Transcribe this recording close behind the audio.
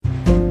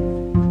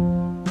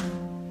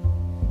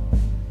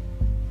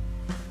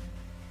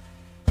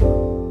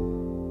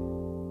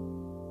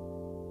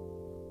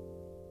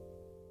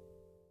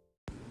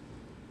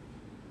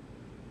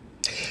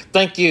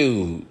Thank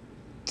you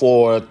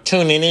for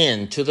tuning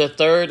in to the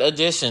third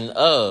edition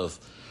of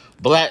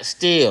Black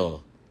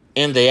Steel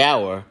in the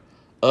Hour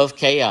of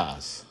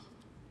Chaos.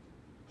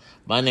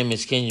 My name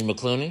is Kenyon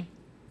McClooney.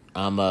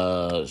 I'm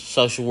a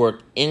social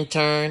work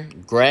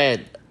intern,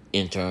 grad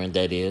intern,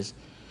 that is,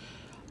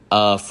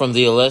 from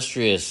the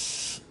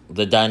illustrious,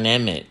 the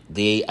dynamic,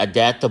 the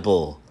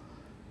adaptable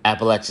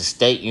Appalachian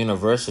State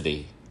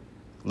University,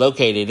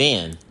 located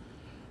in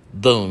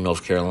Boone,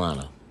 North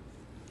Carolina.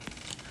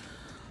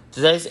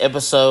 Today's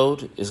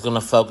episode is going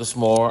to focus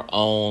more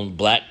on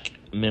black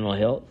mental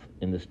health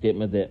and the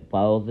stigma that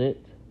follows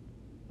it.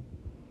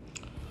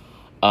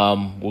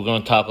 We're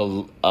going to talk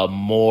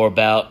more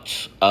about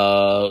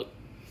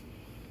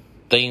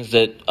things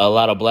that a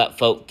lot of black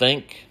folk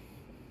think.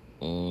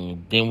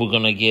 Then we're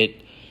going to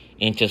get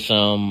into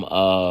some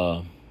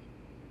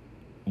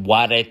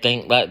why they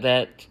think like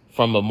that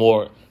from a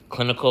more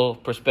clinical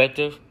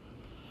perspective.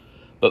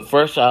 But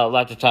first, I'd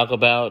like to talk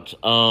about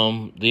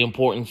the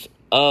importance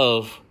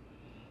of,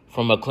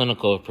 from a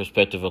clinical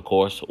perspective, of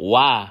course,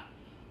 why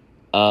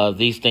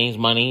these things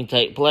might even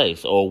take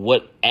place, or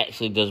what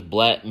actually does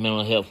black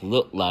mental health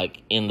look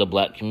like in the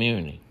black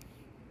community.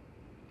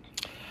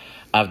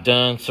 I've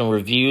done some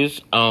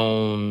reviews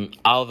on,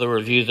 all the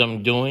reviews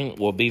I'm doing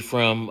will be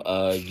from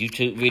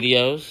YouTube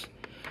videos.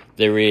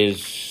 There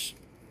is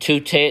 2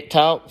 TED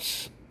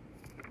Talks,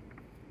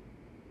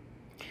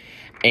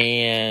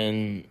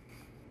 and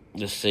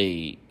let's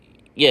see,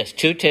 yes,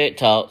 2 TED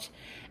Talks,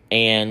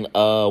 and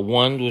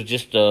one was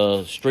just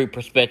a street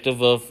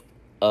perspective of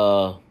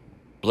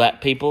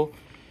black people,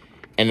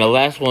 and the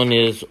last one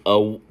is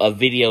a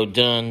video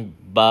done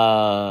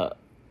by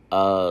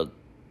a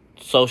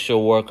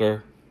social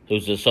worker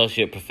who's an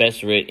associate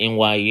professor at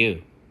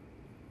NYU.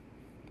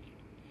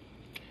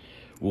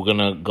 We're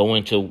gonna go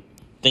into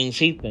things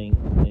he thinks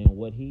and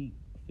what he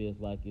feels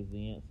like is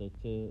the answer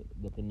to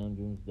the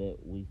conundrums that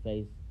we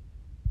face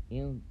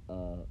in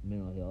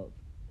mental health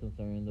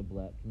concerning the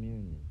black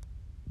community.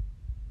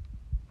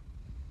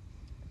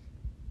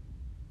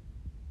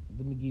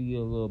 Let me give you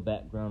a little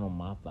background on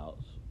my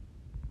thoughts.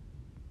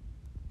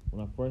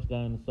 When I first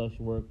got into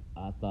social work,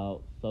 I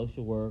thought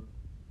social work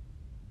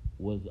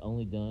was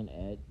only done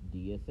at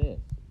DSS.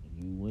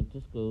 You went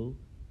to school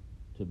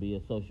to be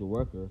a social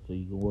worker so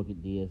you can work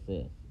at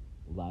DSS,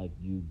 like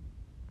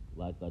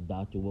a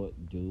doctor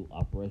would do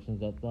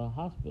operations at the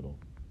hospital.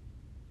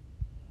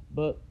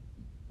 But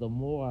the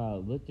more I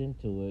looked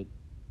into it,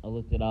 I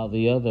looked at all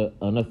the other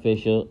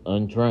unofficial,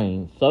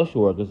 untrained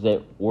social workers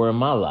that were in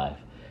my life.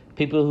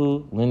 People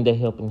who lend a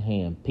helping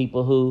hand.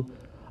 People who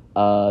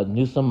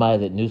knew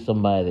somebody that knew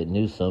somebody that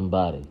knew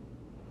somebody.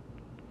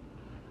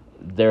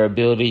 Their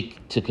ability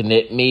to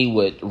connect me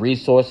with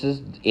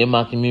resources in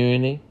my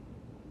community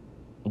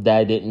that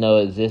I didn't know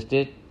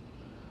existed.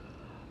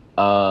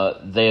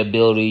 Their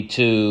ability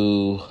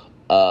to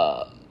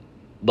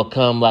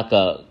become like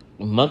a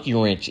monkey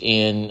wrench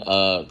in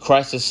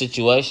crisis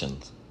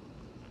situations.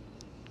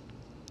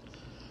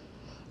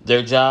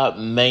 Their job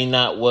may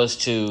not was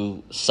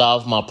to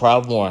solve my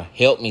problem or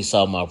help me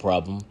solve my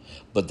problem,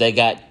 but they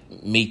got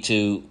me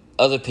to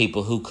other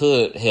people who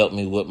could help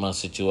me with my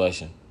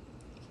situation.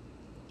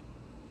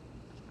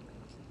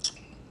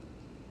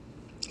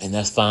 And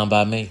that's fine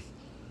by me.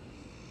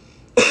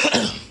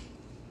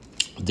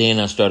 Then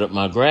I started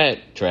my grad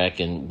track,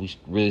 and we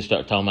really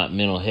started talking about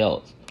mental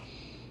health.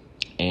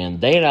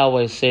 And they had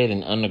always said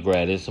in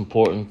undergrad, it's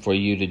important for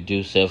you to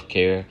do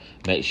self-care.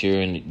 Make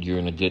sure you're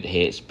in a good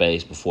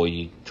headspace before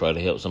you try to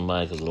help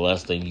somebody, because the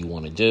last thing you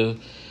want to do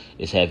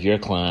is have your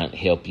client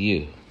help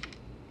you.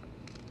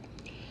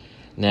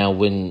 Now,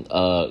 when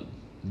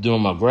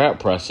during my grad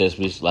process,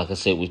 like I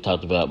said, we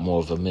talked about more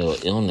of a mental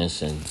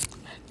illness and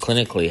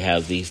clinically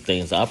how these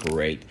things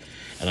operate.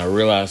 And I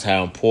realized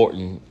how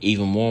important,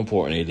 even more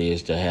important it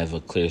is to have a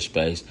clear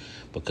space,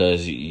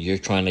 because you're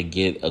trying to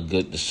get a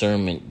good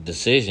discernment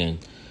decision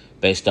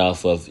based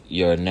off of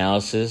your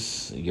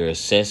analysis, your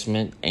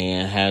assessment,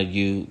 and how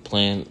you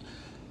plan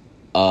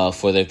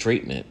for their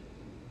treatment.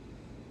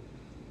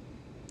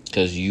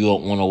 Because you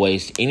don't want to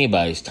waste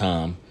anybody's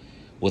time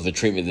with a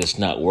treatment that's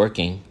not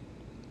working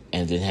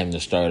and then having to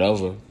start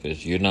over,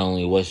 because you're not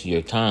only wasting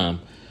your time,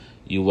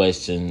 you're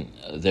wasting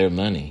their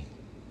money.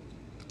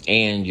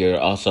 And you're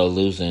also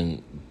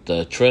losing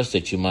the trust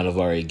that you might have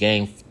already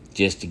gained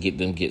just to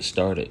get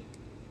started.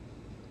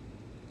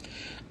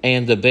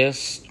 And the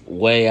best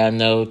way I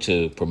know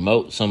to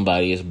promote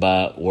somebody is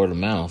by word of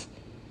mouth.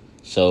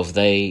 So if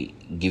they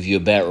give you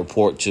a bad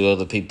report to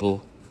other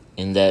people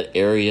in that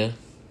area,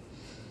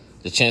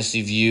 the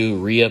chances of you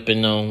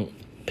re-upping on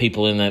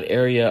people in that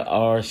area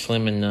are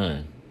slim and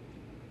none.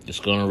 It's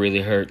going to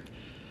really hurt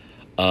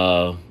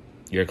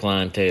your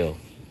clientele.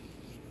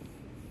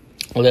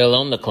 Let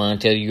alone the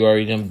clientele you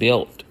already done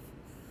built.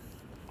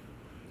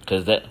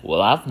 Because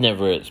I've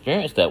never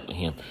experienced that with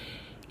him.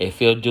 If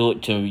he'll do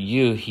it to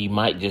you, he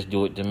might just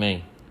do it to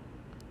me.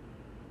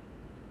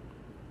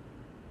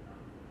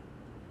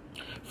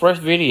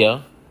 First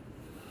video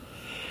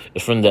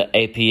is from the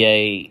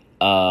APA,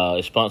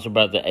 it's sponsored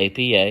by the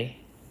APA.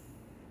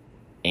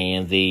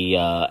 and the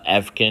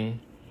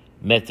African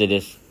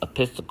Methodist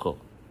Episcopal.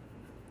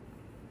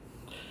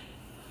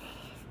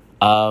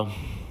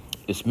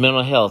 It's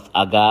mental health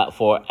I got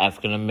for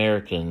African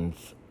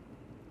Americans.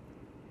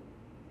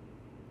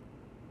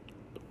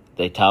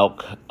 They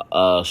talk,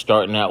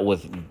 starting out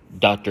with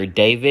Dr.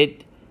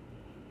 David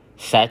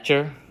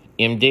Satcher,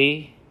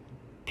 MD,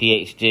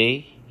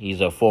 PhD.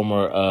 He's a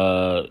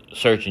former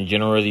Surgeon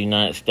General of the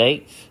United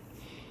States.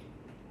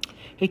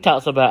 He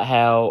talks about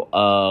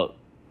how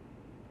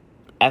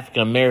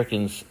African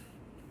Americans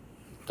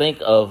think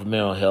of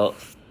mental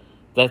health.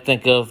 They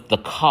think of the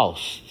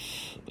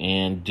costs,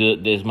 and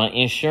is my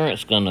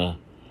insurance gonna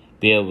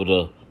be able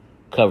to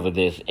cover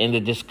this, and the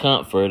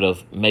discomfort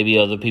of maybe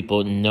other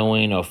people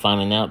knowing or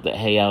finding out that,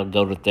 hey, I'll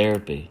go to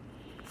therapy.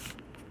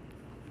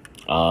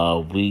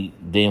 We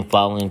then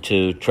fall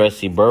into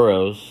Tracy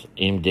Burrows,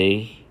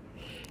 MD,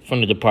 from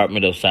the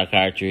Department of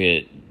Psychiatry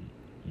at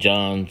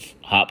Johns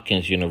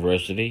Hopkins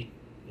University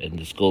in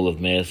the School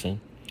of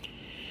Medicine.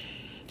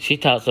 She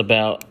talks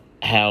about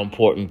how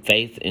important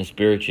faith and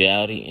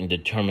spirituality and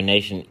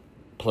determination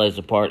plays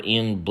a part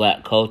in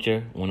Black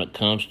culture when it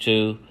comes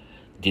to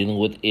dealing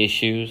with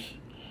issues.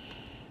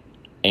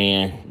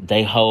 And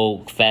they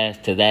hold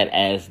fast to that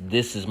as,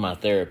 this is my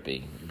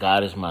therapy.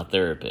 God is my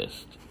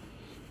therapist.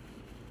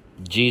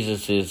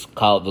 Jesus is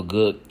called the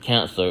good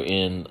counselor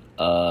in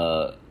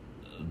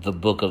the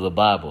book of the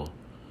Bible.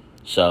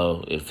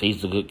 So if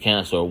he's the good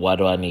counselor, why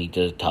do I need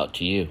to talk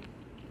to you?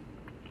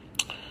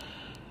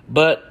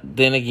 But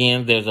then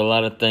again, there's a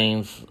lot of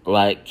things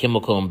like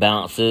chemical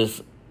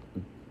imbalances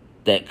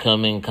that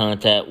come in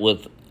contact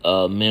with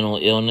mental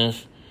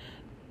illness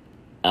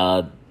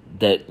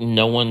that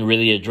no one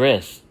really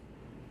addressed.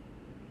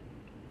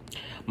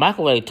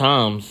 Michael A.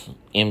 Toms,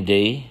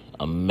 MD,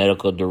 a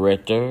medical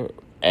director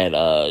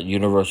at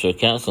Universal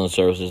Counseling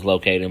Services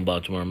located in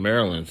Baltimore,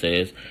 Maryland,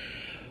 says,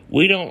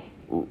 we don't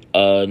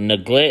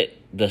neglect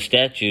the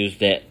statues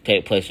that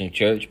take place in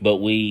church, but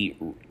we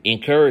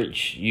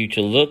encourage you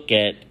to look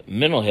at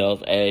mental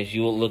health as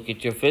you would look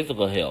at your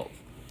physical health.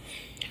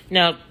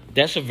 Now,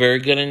 that's a very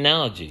good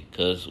analogy,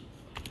 because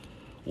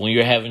when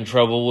you're having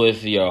trouble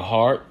with your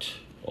heart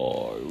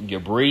or your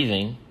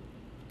breathing,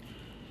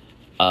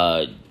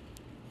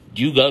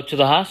 you go to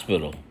the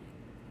hospital.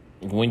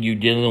 When you're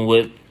dealing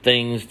with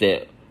things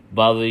that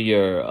bother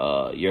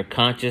your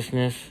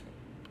consciousness,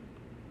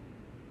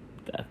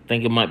 I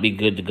think it might be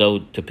good to go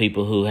to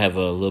people who have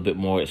a little bit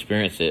more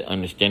experience at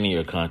understanding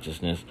your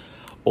consciousness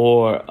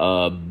or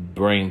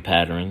brain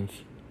patterns.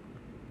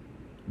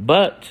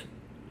 But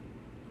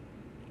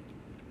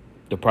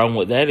the problem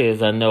with that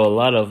is I know a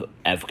lot of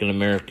African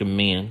American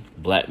men,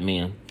 Black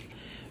men,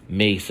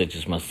 me such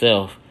as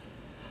myself,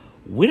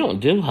 we don't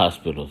do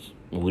hospitals.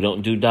 We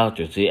don't do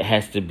doctors. It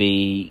has to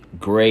be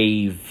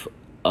grave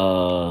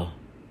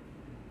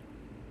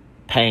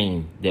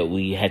pain that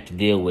we have to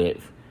deal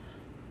with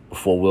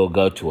before we'll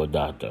go to a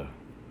doctor,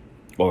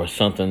 or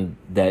something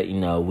that,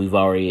 we've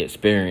already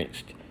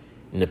experienced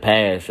in the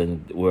past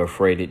and we're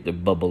afraid it to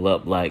bubble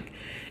up. Like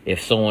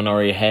if someone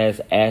already has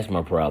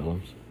asthma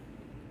problems,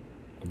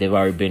 they've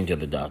already been to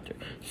the doctor.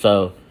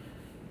 So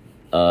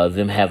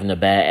them having a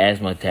bad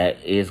asthma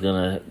attack is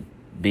going to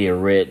be a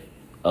red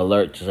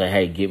alert to say,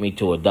 hey, get me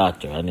to a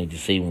doctor. I need to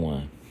see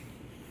one.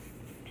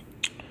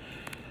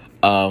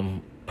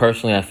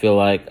 Personally, I feel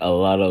like a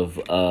lot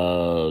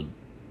of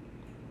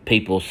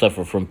people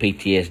suffer from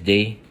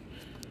PTSD.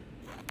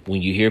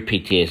 When you hear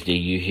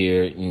PTSD, you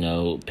hear,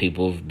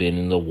 people have been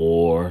in the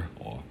war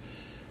or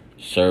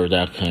served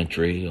our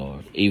country,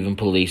 or even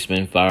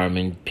policemen,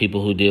 firemen,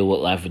 people who deal with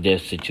life or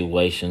death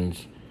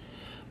situations.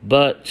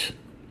 But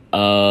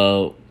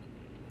when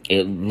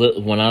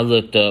I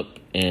looked up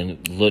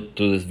and looked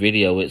through this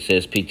video, it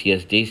says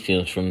PTSD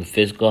stems from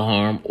physical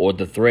harm or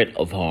the threat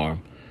of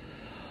harm.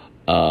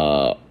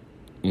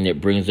 And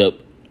it brings up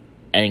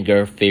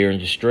anger, fear, and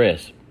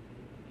distress.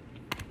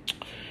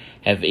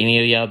 Have any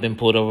of y'all been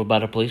pulled over by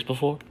the police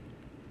before?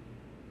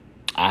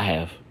 I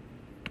have.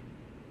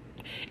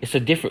 It's a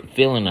different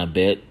feeling, I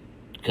bet,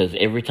 because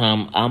every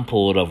time I'm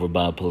pulled over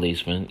by a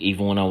policeman,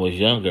 even when I was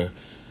younger,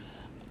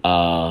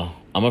 I'm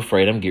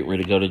afraid I'm getting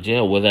ready to go to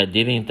jail, whether I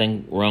did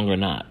anything wrong or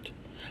not.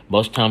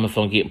 Most time, if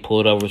I'm getting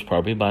pulled over, it's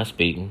probably by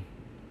speeding.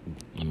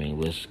 I mean,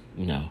 let's,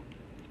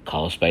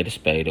 call a spade a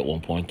spade. At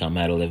one point in time,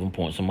 I had 11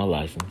 points on my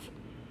license.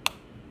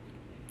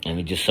 And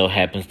it just so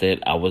happens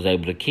that I was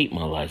able to keep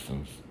my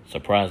license,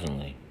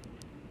 surprisingly.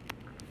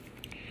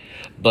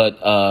 But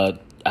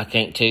I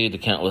can't tell you the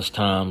countless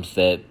times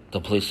that the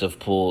police have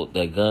pulled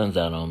their guns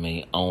out on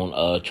me on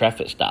a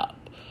traffic stop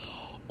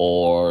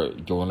or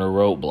during a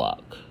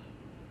roadblock.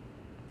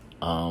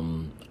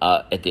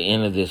 At the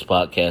end of this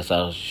podcast,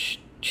 I'll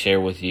share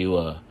with you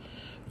a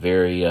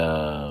very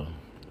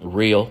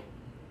real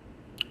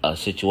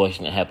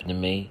situation that happened to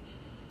me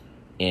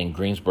in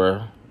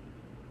Greensboro.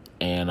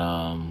 And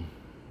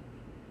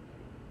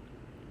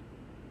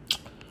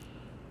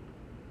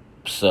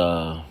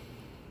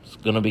it's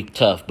gonna be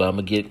tough, but I'm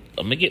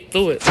gonna get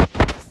through it.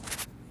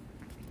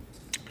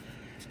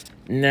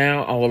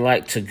 Now I would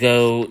like to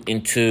go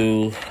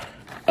into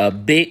A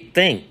big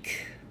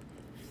think.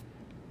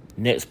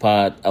 Next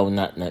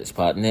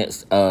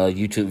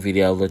YouTube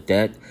video I looked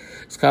at.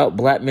 It's called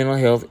Black Mental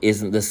Health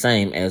Isn't the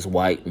Same as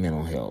White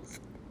Mental Health.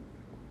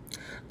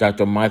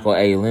 Dr. Michael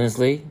A.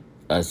 Lindsley,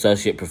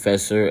 associate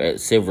professor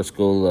at Silver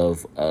School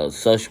of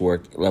Social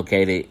Work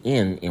located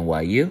in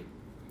NYU,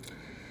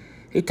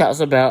 he talks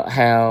about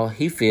how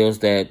he feels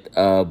that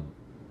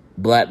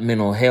black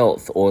mental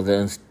health, or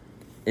the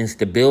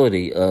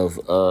instability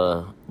of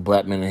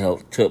black mental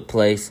health, took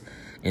place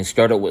and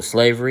started with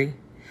slavery,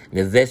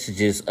 the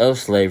vestiges of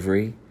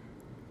slavery,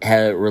 how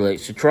it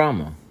relates to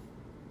trauma.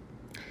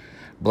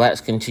 Blacks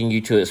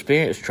continue to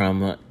experience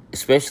trauma,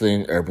 especially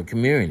in urban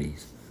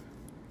communities,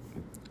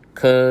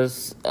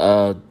 because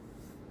of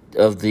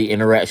the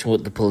interaction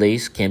with the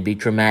police can be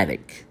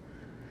traumatic.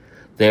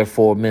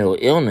 Therefore, mental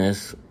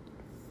illness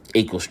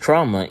equals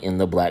trauma in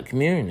the black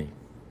community.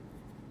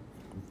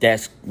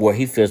 That's where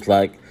he feels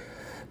like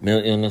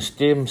mental illness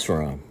stems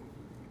from.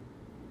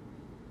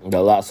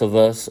 Lots of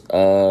us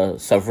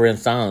suffer in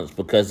silence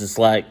because it's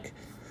like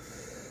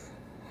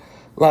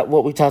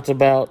what we talked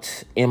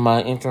about in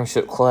my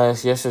internship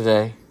class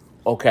yesterday.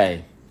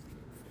 Okay,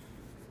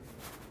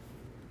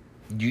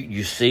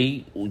 you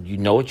see, you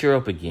know what you're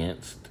up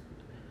against.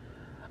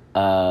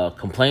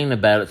 Complaining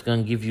about it's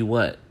going to give you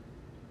what?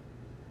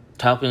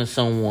 Talking to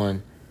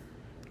someone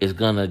is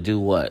going to do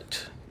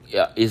what?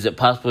 Is it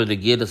possible to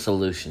get a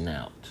solution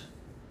out?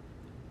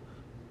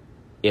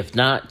 If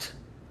not,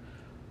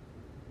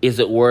 is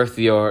it worth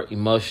your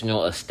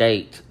emotional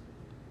estate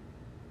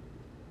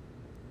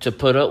to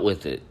put up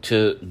with it,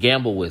 to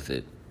gamble with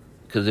it?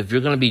 Because if you're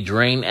going to be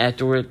drained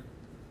afterward,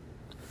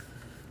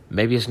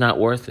 maybe it's not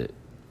worth it.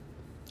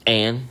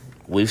 And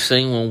we've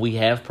seen when we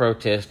have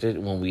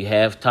protested, when we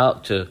have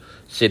talked to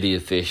city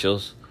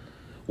officials,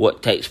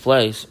 what takes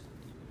place.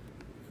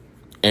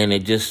 And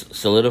it just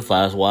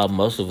solidifies why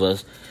most of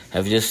us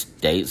have just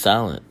stayed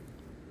silent.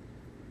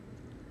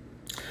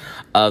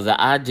 The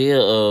idea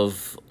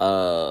of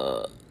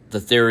the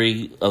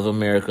theory of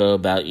America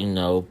about,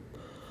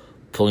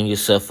 pulling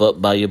yourself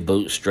up by your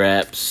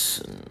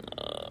bootstraps,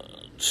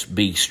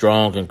 be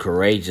strong and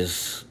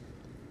courageous,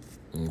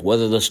 and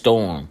weather the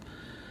storm.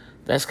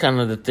 That's kind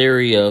of the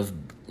theory of,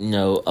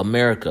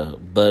 America.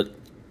 But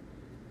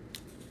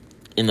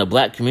in the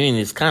black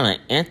community, it's kind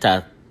of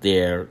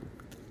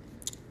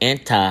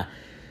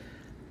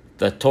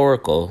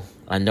anti-rhetorical.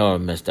 I know I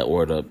messed that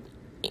word up.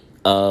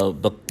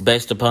 But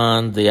based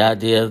upon the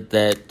idea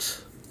that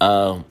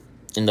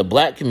in the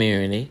black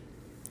community,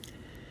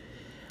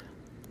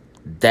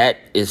 that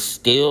is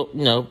still,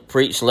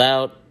 preached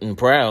loud and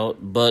proud,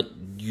 but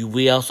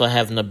we also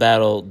having to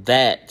battle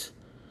that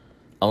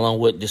along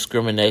with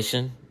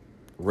discrimination,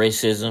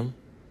 racism,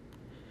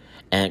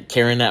 and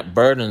carrying that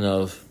burden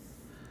of,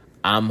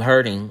 I'm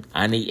hurting,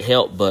 I need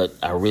help, but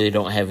I really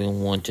don't have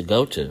anyone to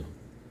go to.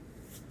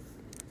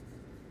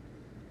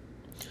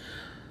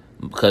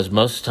 Because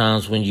most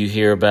times when you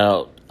hear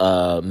about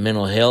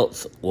mental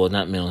illness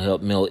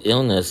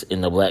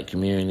in the black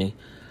community,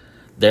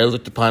 they're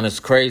looked upon as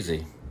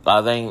crazy.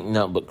 Oh, they ain't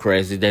nothing but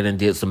crazy. They done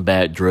did some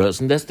bad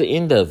drugs, and that's the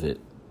end of it.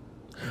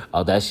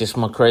 Oh, that's just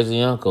my crazy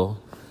uncle.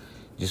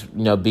 Just,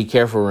 be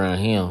careful around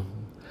him.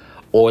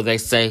 Or they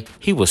say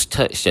he was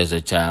touched as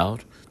a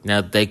child.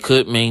 Now, they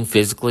could mean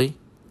physically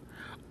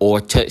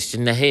or touched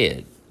in the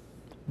head.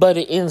 But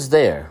it ends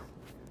there.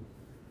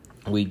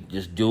 We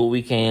just do what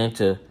we can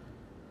to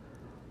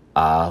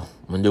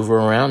maneuver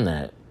around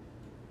that.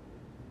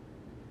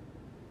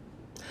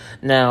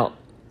 Now,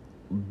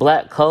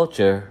 black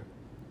culture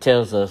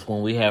tells us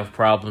when we have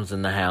problems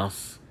in the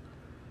house,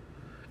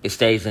 it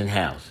stays in the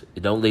house.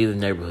 It don't leave the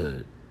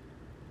neighborhood.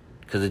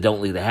 Because it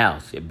don't leave the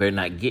house. It better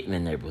not get in the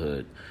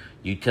neighborhood.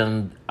 You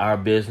telling our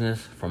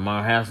business from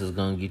our house is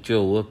going to get you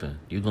a whooping.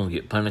 You're going to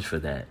get punished for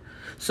that.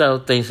 So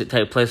things that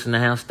take place in the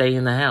house stay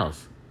in the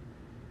house.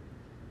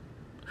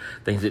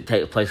 Things that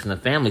take place in the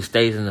family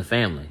stays in the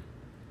family.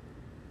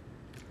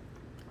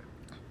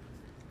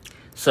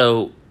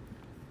 So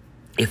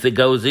if it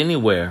goes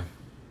anywhere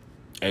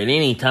at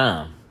any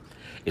time,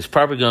 it's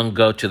probably going to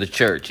go to the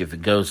church if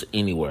it goes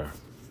anywhere.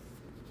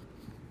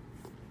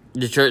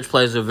 The church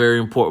plays a very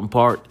important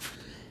part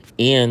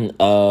in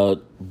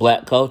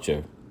black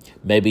culture.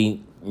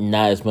 Maybe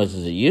not as much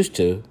as it used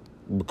to,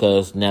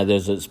 because now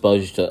there's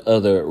exposure to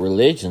other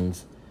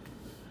religions.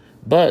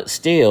 But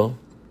still,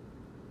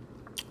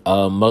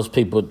 most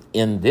people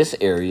in this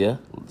area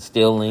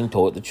still lean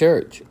toward the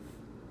church.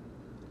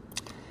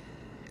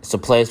 It's a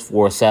place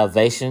where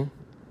salvation,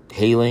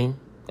 healing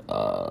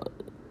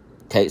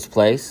takes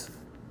place,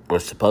 or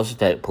it's supposed to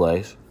take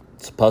place.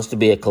 It's supposed to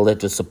be a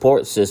collective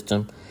support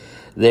system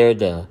there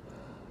to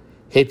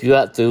help you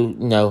out through,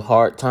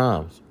 hard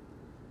times.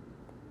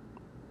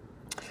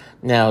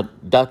 Now,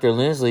 Dr.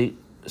 Lindsley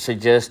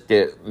suggests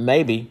that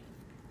maybe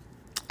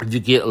if you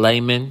get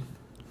laymen,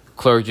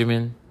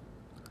 clergymen,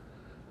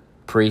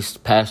 priests,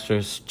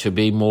 pastors to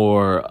be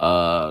more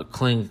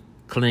clinically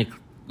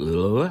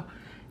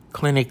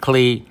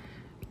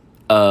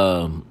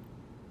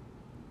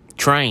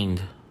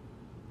trained,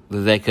 that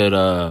they could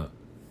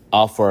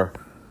offer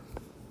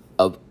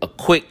a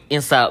quick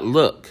inside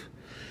look.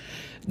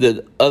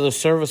 The other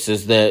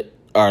services that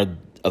are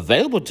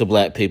available to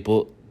black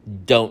people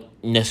don't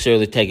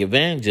necessarily take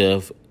advantage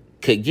of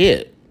could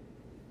get.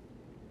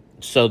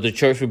 So the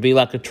church would be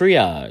like a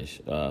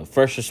triage,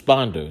 first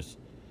responders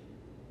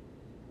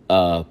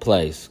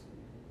place.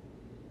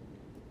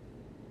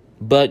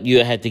 But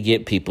you had to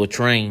get people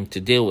trained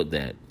to deal with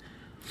that.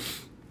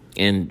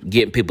 And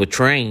getting people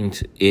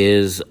trained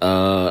is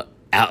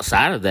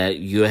outside of that,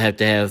 you have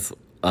to have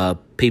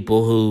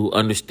people who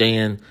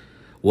understand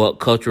what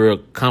cultural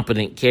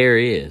competent care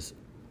is.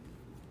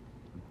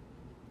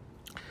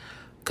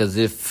 Because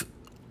if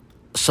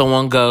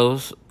someone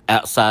goes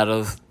outside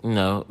of,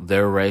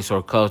 their race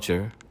or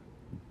culture,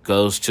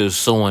 goes to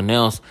someone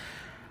else,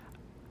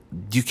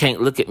 you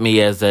can't look at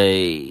me as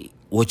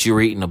what you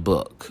read in a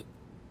book.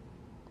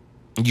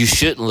 You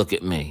shouldn't look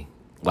at me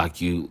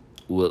like you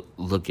would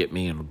look at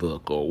me in a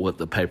book or what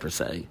the papers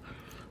say.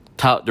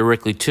 Talk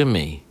directly to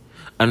me.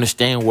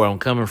 Understand where I'm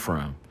coming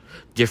from.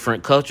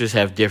 Different cultures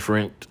have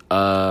different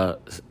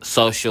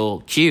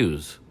social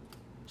cues,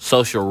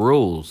 social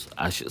rules,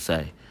 I should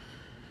say.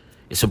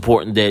 It's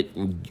important that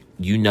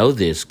you know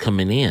this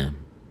coming in.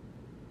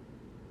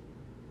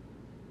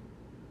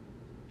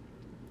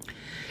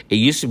 It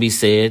used to be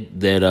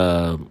said that,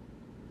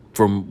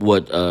 from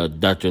what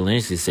Dr.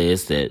 Lindsay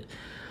says, that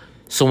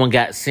someone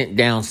got sent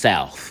down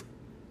south.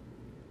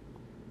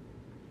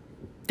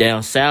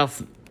 Down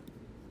south,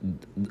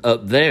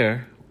 up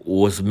there,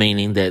 was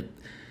meaning that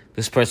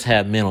this person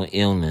had mental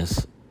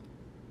illness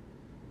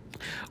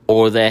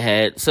or they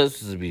had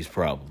substance abuse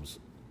problems.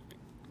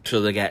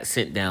 So they got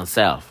sent down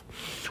south,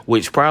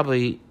 which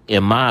probably,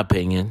 in my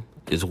opinion,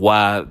 is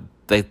why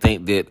they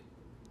think that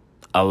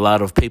a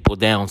lot of people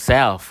down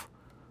south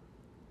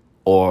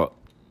or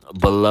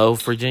below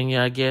Virginia,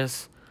 I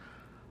guess,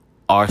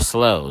 are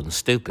slow and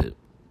stupid.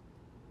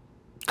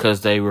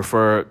 Because they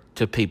refer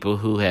to people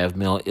who have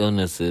mental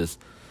illnesses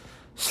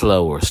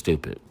slow or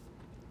stupid.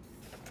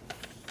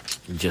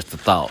 Just a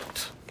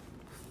thought.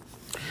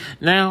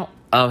 Now,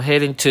 I'm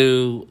heading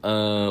to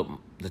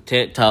the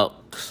TED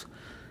Talks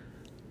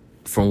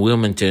from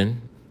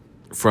Wilmington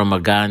from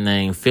a guy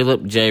named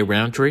Philip J.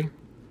 Roundtree.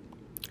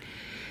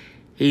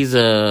 He's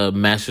a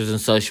master's in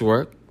social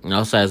work and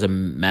also has a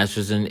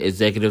master's in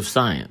executive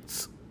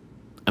science.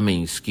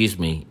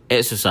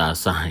 Exercise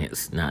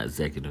science, not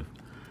executive.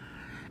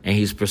 And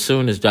he's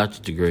pursuing his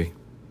doctorate degree.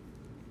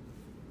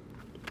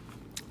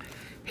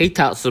 He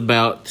talked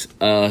about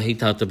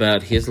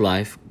his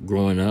life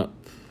growing up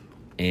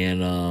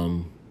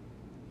and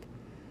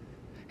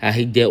how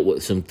he dealt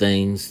with some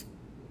things,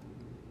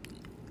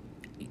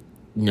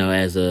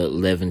 as a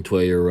 11,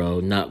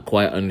 12-year-old, not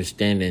quite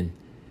understanding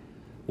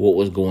what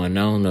was going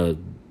on,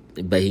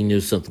 but he knew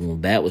something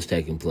bad was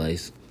taking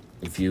place.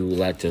 If you would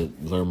like to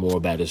learn more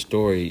about his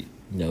story,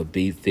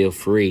 feel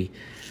free.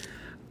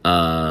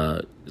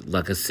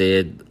 Like I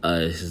said,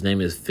 his name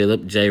is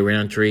Philip J.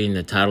 Roundtree, and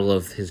the title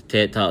of his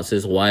TED Talks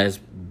is Why is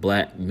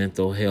Black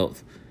Mental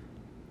Health?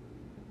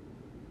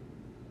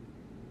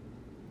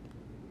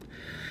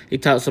 He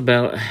talks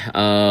about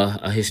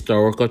a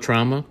historical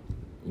trauma,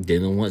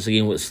 dealing once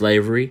again with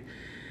slavery,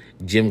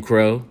 Jim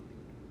Crow,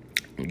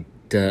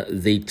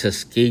 the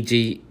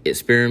Tuskegee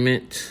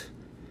experiment,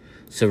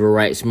 civil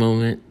rights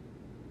movement,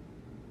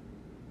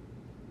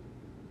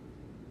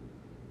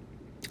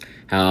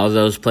 how all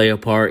those play a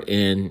part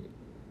in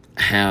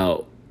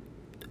how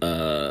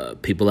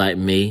people like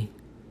me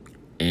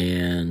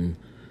and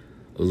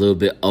a little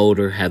bit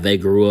older, how they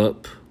grew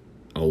up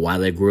or why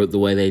they grew up the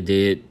way they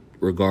did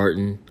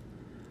regarding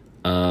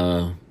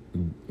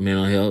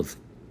mental health.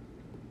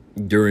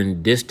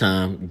 During this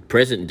time,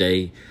 present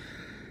day,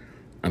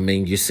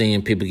 you're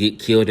seeing people get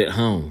killed at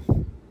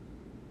home,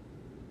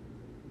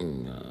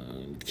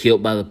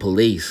 killed by the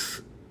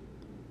police,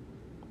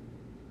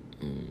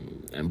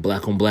 and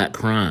black on black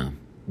crime.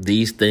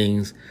 These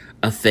things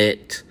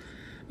affect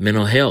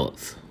mental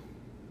health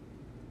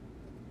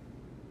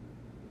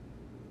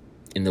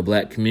in the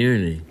black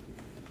community.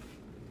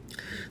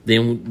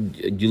 Then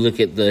you look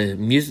at the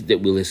music that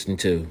we listen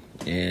to,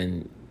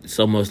 and it's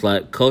almost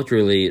like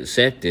culturally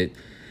accepted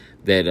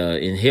that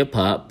in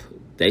hip-hop,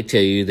 they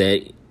tell you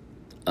that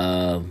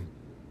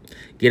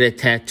get a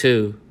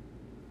tattoo,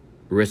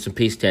 rest in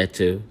peace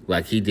tattoo,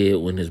 like he did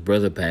when his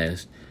brother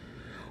passed,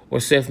 or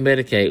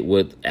self-medicate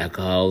with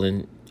alcohol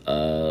and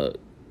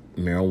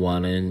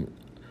marijuana and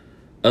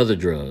other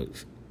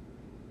drugs.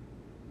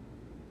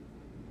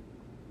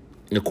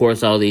 And of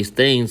course, all these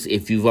things,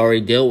 if you've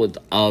already dealt with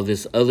all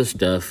this other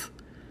stuff,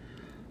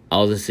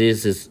 all this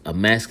is a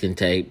masking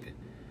tape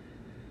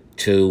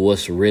to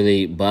what's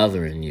really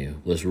bothering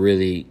you, what's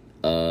really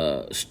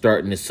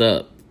starting this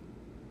up.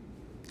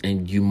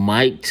 And you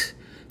might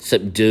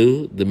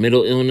subdue the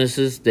mental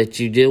illnesses that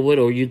you deal with,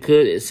 or you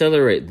could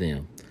accelerate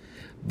them.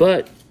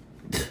 But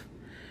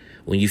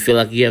when you feel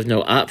like you have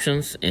no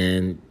options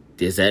and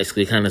this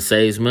actually kind of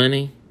saves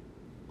money,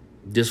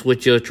 this is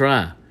what you'll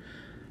try.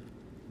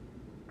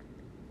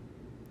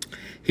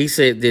 He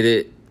said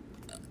that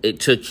it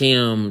took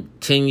him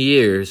 10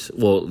 years.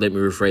 Well, let me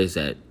rephrase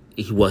that.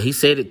 he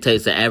said it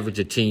takes an average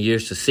of 10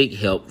 years to seek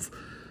help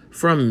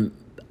from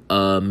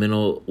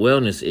mental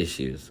wellness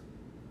issues.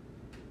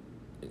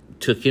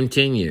 Took him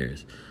 10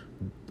 years.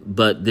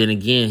 But then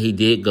again, he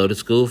did go to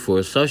school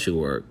for social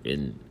work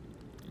and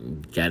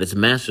got his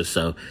master's.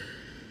 So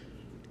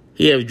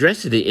he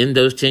addressed it in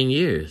those 10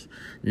 years.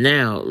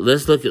 Now,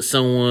 let's look at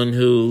someone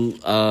who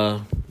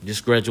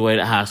just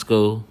graduated high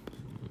school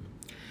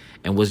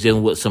and was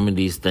dealing with some of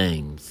these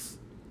things.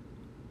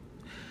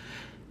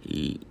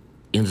 He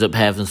ends up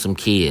having some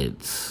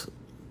kids.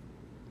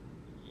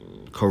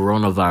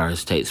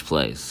 Coronavirus takes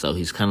place, so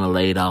he's kind of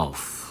laid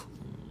off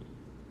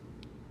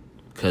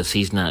because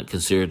he's not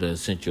considered an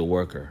essential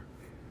worker.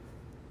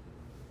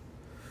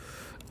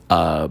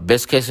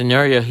 Best case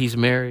scenario, he's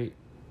married.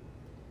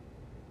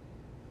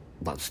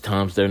 Lots of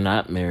times they're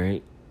not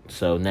married,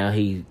 so now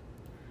he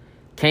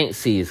can't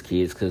see his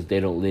kids because they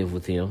don't live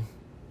with him.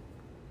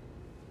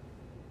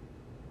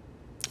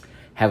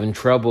 Having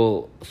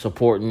trouble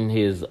supporting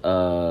his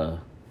the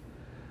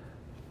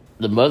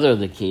mother of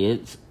the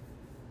kids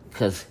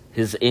because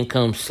his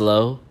income's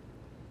slow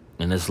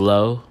and it's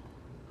low,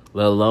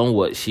 let alone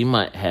what she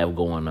might have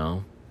going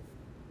on.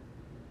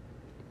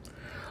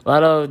 A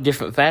lot of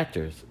different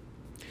factors.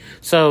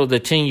 So the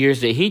 10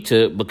 years that he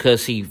took,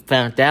 because he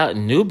found out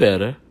and knew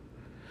better,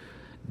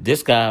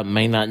 this guy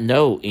may not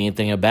know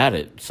anything about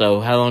it. So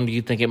how long do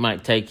you think it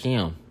might take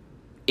him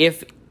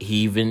if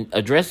he even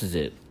addresses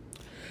it?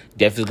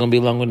 Definitely going to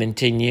be longer than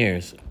 10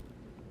 years.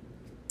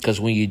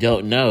 Because when you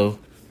don't know,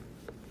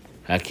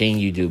 how can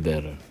you do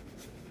better?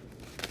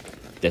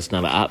 That's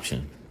not an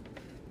option.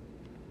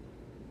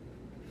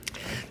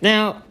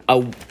 Now,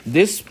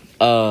 this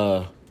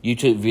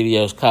YouTube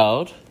video is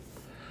called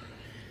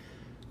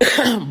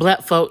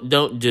Black Folk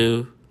Don't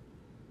Do.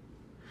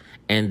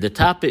 And the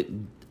topic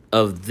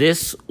of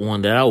this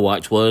one that I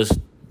watched was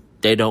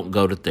they don't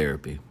go to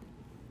therapy.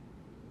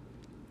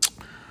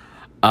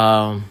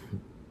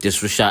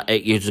 This was shot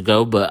 8 years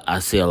ago, but I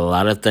see a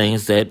lot of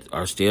things that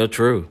are still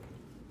true.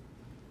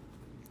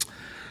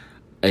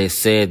 It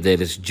said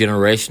that it's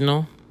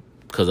generational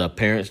because our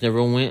parents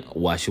never went.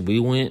 Why should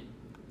we went?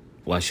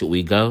 Why should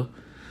we go?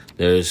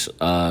 There's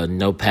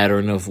no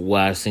pattern of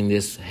why I've seen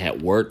this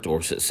had worked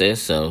or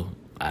success, so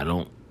I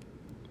don't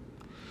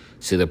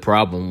see the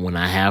problem. When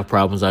I have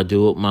problems, I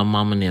do what my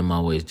mom and them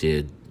always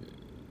did.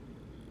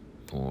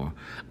 Or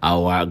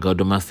I go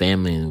to my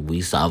family and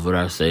we solve it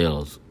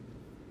ourselves.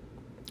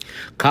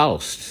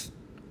 Costs.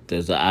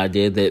 There's the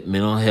idea that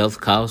mental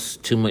health costs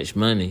too much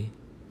money.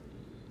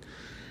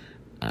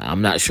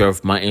 I'm not sure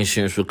if my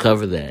insurance will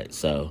cover that,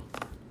 so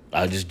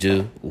I'll just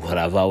do what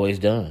I've always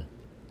done.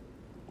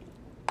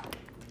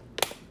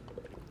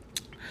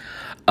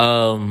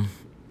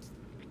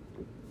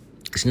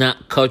 It's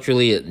not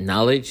culturally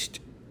acknowledged.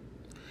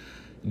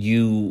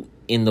 In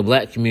the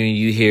black community,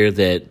 you hear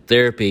that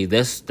therapy,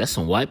 that's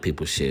some white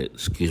people shit.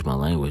 Excuse my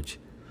language.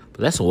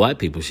 But that's some white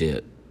people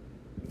shit.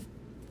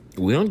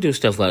 We don't do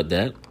stuff like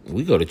that.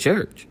 We go to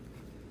church.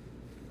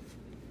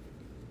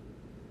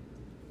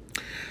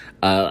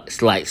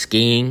 It's like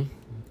skiing,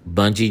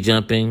 bungee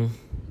jumping,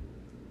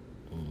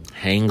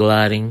 hang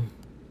gliding,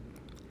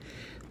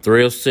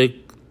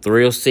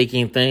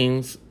 thrill-seeking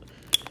things.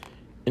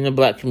 In the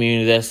black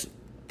community, that's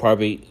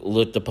probably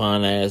looked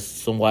upon as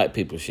some white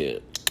people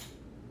shit.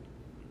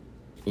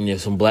 And if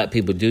some black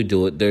people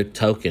do it, they're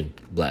token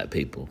black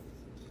people.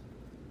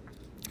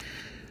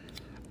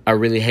 I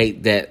really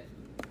hate that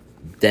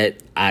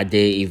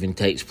idea even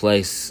takes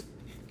place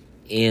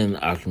in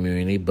our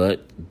community,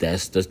 but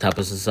that's the type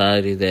of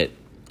society that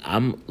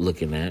I'm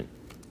looking at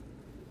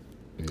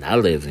and I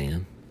live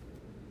in.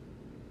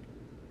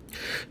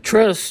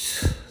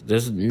 Trust.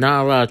 There's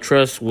not a lot of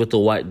trust with the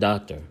white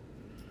doctor,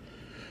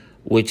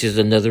 which is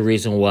another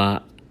reason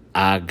why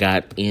I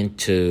got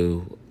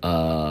into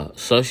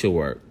social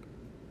work.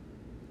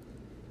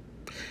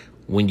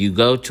 When you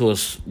go to a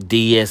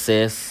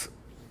DSS,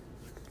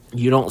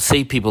 you don't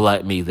see people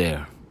like me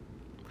there.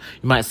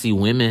 You might see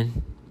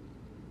women,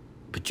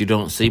 but you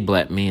don't see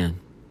black men.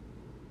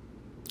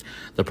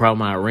 The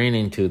problem I ran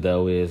into,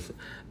 though, is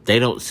they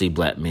don't see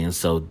black men,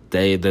 so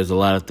there's a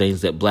lot of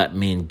things that black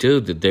men do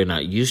that they're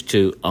not used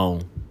to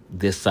on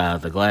this side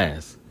of the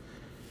glass.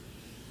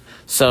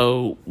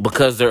 So,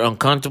 because they're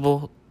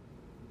uncomfortable,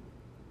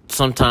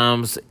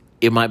 sometimes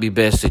it might be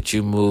best that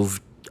you move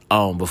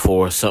on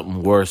before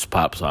something worse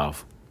pops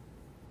off.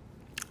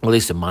 At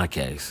least in my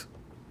case.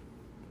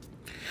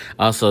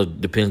 Also,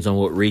 depends on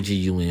what region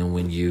you in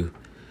when you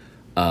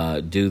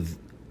do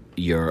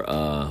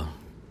your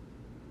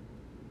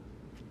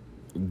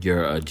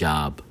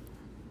job.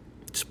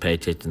 Just pay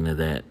attention to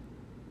that.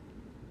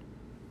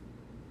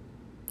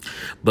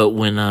 But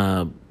when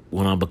I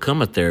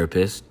become a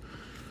therapist,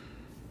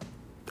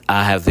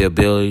 I have the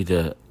ability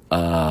to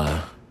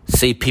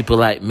see people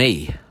like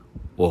me,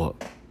 or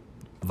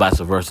vice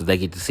versa. They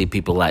get to see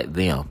people like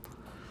them,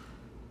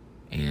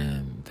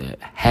 and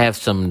that have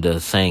some of the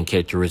same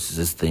characteristics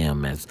as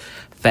them, as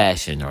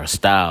fashion or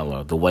style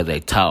or the way they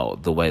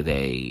talk, the way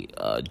they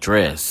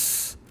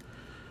dress,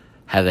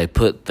 how they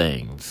put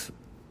things.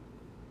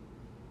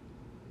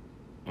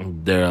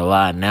 there are a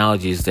lot of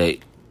analogies that,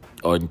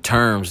 or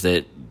terms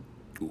that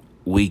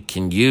we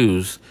can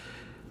use,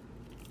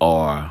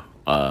 or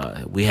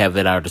we have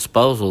at our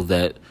disposal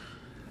that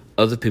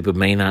other people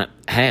may not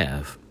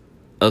have,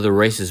 other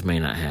races may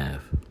not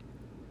have.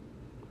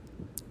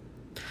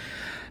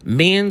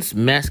 Men's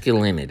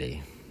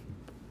masculinity.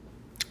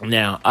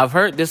 Now, I've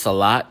heard this a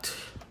lot,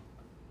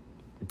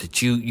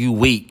 that you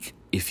weak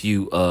if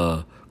you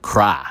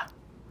cry.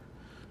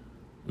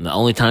 And the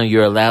only time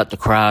you're allowed to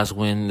cry is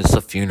when it's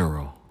a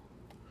funeral.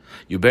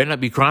 You better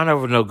not be crying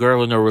over no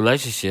girl in no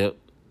relationship.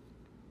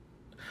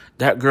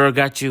 That girl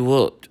got you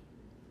whooped.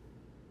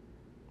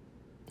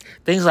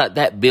 Things like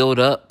that build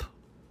up.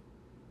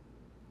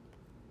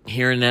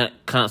 Hearing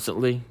that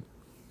constantly.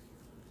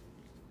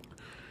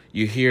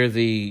 You hear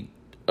the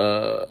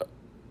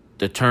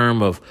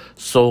term of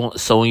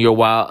sowing your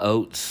wild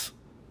oats.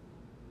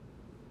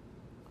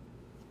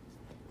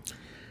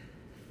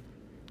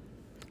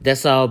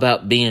 That's all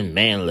about being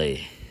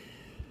manly,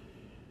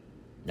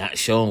 not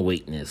showing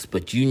weakness.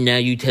 But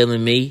you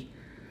telling me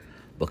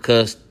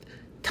because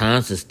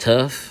times is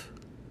tough,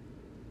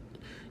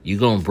 you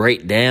gonna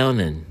break down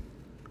and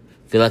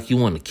feel like you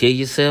want to kill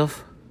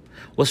yourself?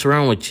 What's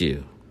wrong with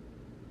you?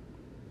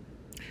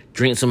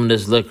 Drink some of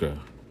this liquor,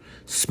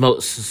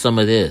 smoke some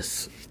of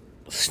this,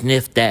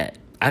 sniff that.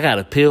 I got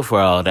a pill for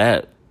all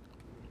that.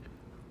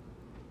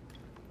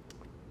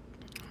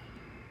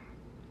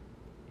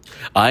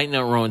 I ain't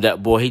nothing wrong with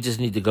that boy. He just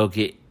need to go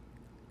get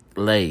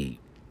laid.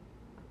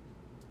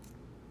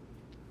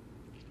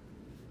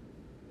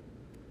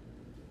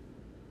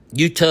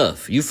 You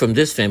tough. You from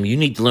this family. You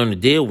need to learn to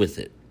deal with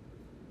it.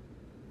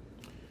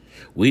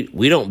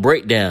 We don't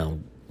break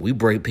down. We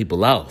break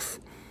people off.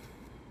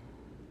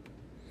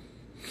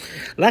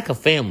 Like a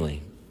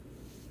family.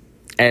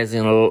 As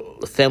in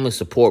a family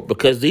support.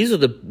 Because these are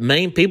the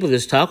main people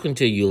that's talking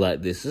to you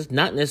like this. It's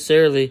not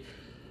necessarily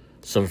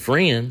some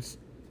friends.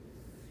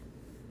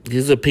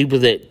 These are people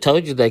that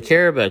told you they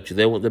care about you.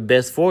 They want the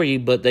best for you,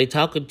 but they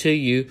talking to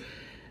you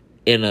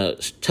in a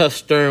tough,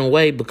 stern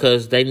way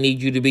because they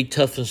need you to be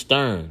tough and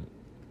stern.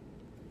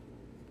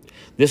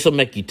 This will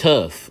make you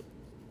tough.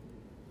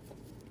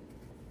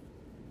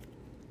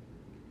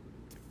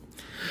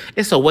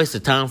 It's a waste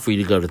of time for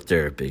you to go to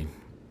therapy.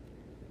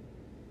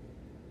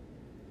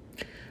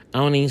 I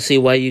don't even see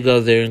why you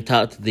go there and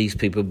talk to these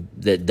people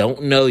that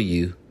don't know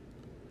you.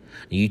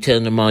 And you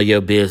telling them all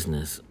your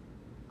business.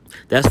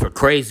 That's for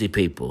crazy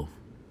people.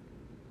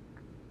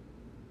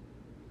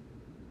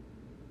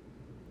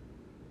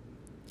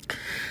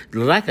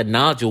 Like a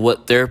knowledge of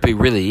what therapy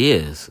really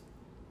is.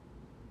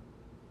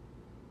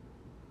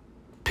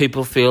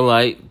 People feel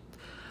like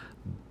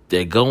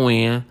they go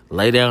in,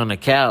 lay down on the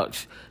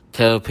couch,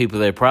 tell people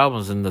their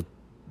problems, and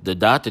the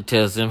doctor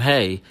tells them,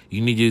 hey,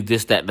 you need to do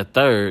this, that, and the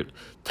third.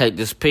 Take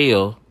this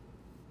pill.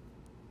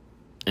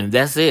 And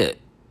that's it.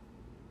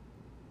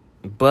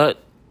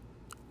 But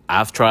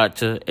I've tried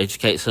to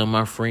educate some of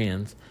my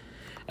friends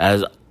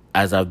as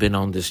I've been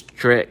on this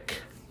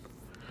trek.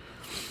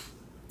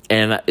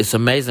 And it's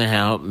amazing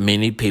how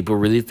many people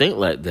really think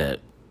like that.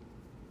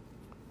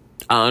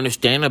 I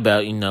understand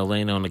about,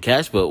 laying on the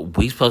couch, but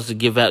we supposed to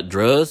give out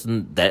drugs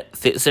and that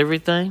fits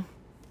everything?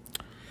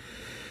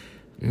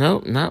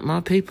 Nope, not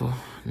my people.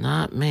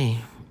 Not me.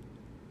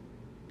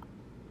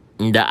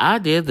 The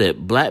idea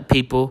that black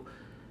people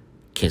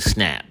can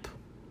snap.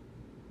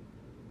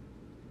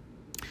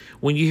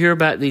 When you hear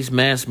about these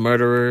mass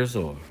murderers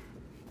or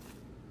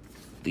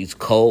these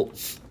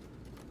cults,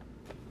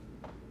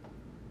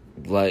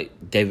 like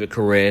David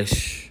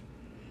Koresh,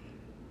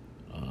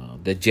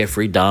 the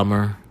Jeffrey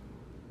Dahmer,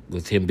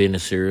 with him being a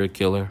serial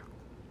killer,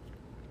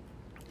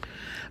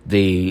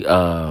 the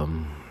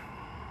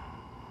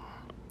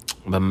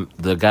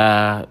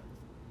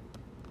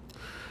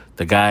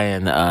guy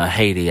in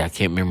Haiti, I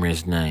can't remember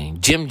his name,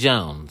 Jim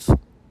Jones,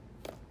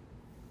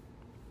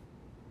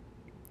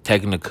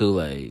 taking the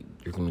Kool-Aid.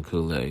 Drinking the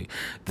Kool-Aid.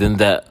 Then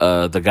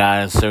the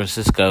guy in San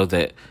Francisco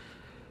that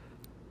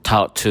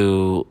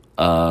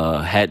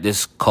had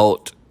this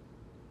cult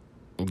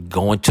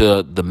going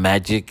to the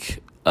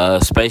magic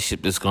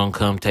spaceship that's going to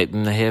come take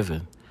them to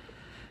heaven.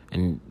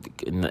 And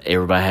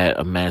everybody had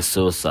a mass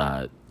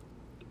suicide.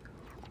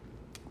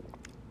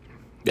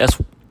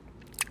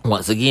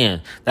 Once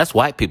again, that's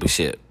white people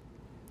shit.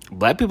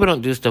 Black people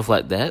don't do stuff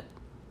like that.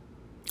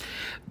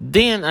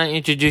 Then I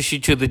introduce you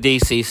to the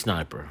DC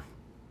sniper.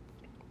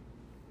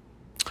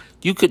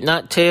 You could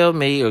not tell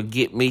me or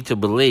get me to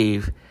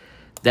believe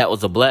that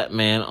was a black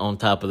man on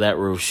top of that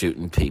roof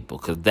shooting people,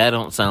 because that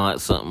don't sound like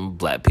something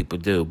black people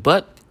do.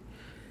 But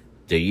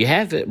there you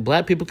have it.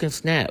 Black people can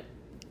snap.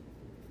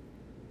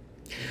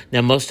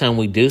 Now, most time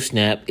we do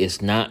snap,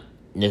 it's not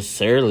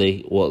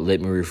necessarily, let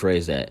me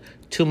rephrase that.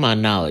 To my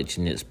knowledge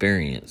and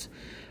experience,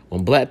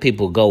 when black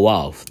people go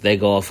off, they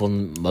go off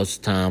on most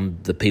of the time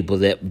the people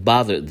that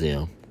bothered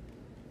them.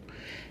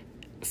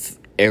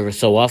 Every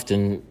so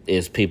often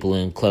is people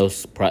in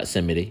close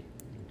proximity.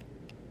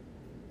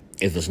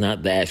 If it's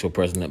not the actual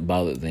person that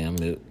bothered them,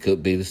 it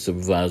could be the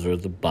supervisor or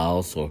the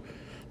boss or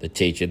the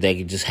teacher. They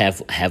could just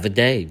have a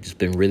day. Just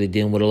been really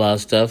dealing with a lot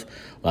of stuff.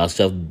 A lot of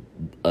stuff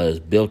is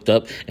built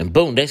up. And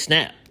boom, they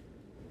snap.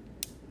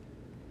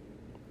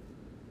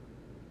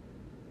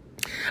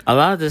 A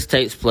lot of this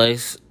takes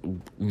place,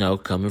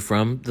 coming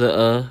from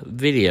the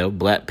video.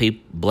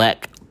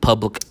 Black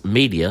public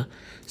media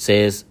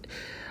says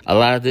a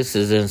lot of this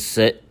is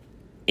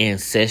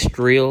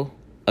ancestral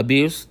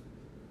abuse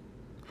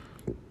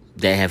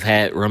that have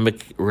had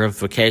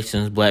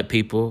ramifications black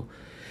people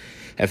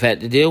have had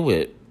to deal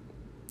with.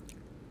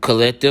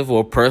 Collective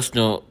or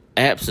personal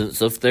absence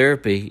of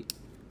therapy,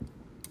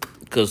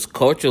 because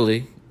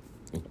culturally,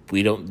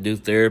 we don't do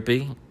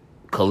therapy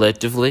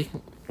collectively.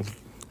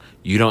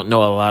 You don't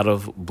know a lot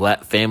of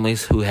black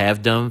families who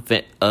have done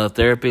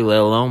therapy, let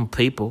alone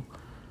people.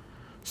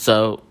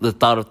 So the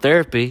thought of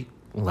therapy,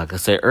 like I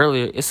said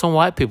earlier, it's some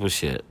white people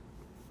shit.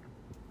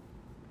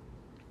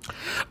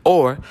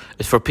 Or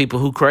it's for people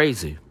who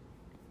crazy.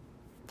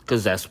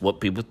 Because that's what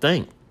people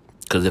think.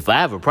 Because if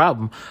I have a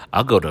problem,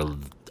 I'll go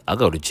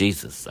to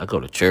Jesus. I go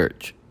to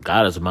church.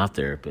 God is my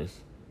therapist.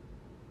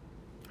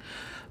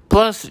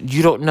 Plus,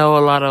 you don't know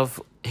a lot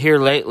of, here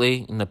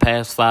lately, in the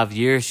past 5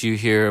 years, you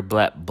hear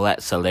black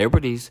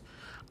celebrities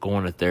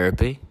going to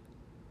therapy.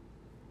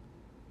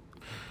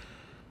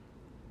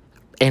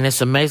 And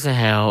it's amazing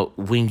how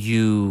when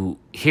you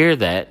hear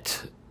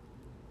that,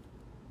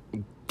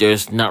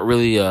 there's not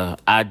really an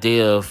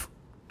idea of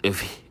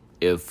if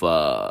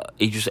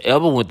Idris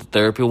Elba went to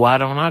therapy, why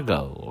don't I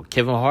go? Or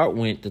Kevin Hart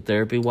went to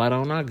therapy, why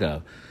don't I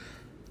go?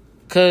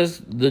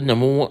 Because the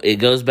number one, it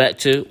goes back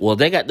to, well,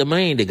 they got the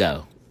money to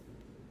go.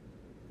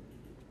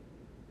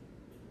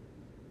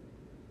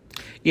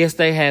 Yes,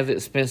 they have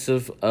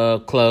expensive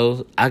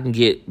clothes. I can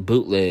get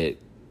bootleg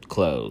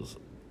clothes.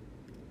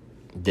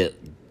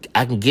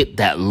 I can get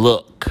that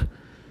look.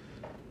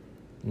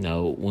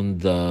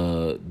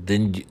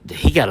 Then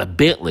he got a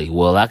Bentley.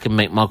 Well, I can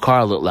make my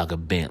car look like a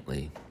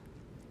Bentley.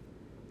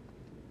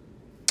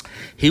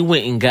 He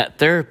went and got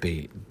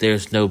therapy.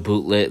 There's no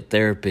bootleg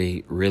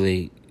therapy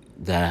really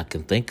that I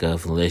can think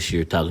of unless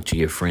you're talking to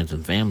your friends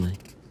and family.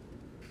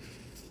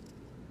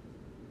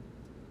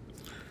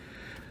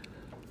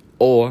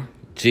 Or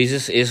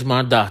Jesus is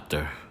my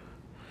doctor,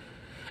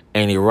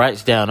 and he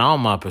writes down all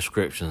my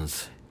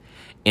prescriptions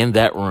in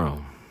that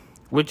room,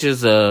 which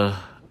is a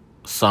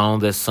song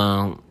that's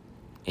sung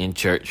in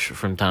church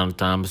from time to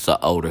time. It's an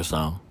older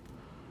song.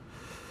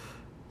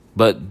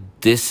 But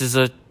this is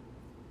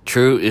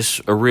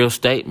it's a real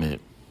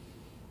statement.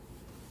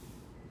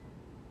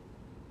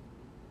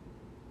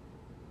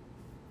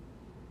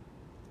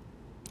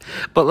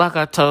 But like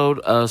I told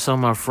some of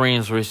my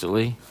friends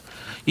recently,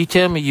 you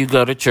tell me you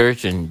go to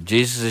church and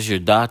Jesus is your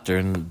doctor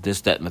and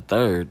this, that, and the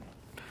third.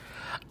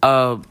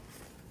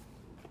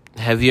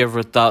 Have you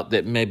ever thought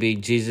that maybe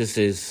Jesus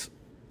is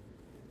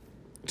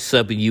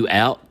subbing you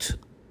out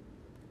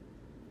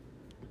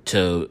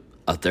to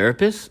a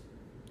therapist?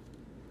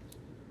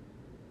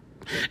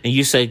 And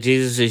you say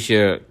Jesus is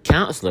your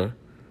counselor.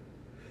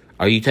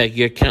 Are you taking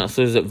your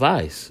counselor's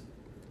advice?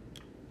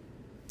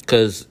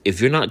 Because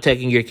if you're not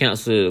taking your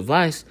counselor's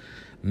advice,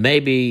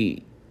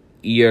 maybe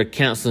your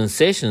counseling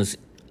sessions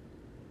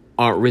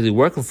aren't really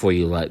working for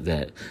you like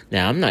that.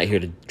 Now, I'm not here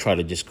to try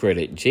to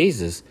discredit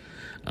Jesus.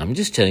 I'm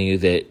just telling you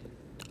that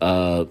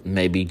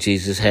maybe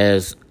Jesus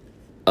has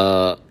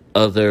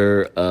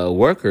other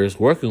workers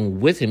working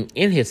with him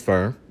in his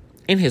firm,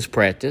 in his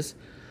practice.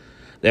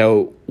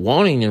 They're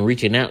wanting and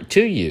reaching out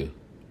to you,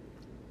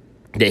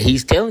 that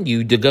he's telling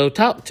you to go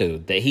talk to,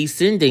 that he's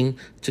sending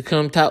to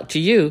come talk to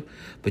you,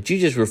 but you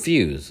just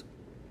refuse.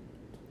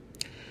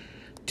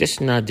 Just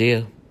an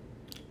idea.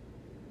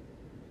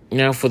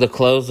 Now, for the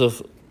close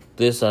of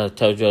this, I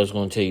told you I was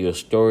going to tell you a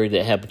story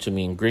that happened to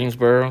me in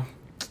Greensboro.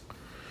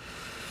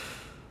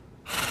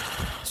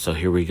 So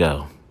here we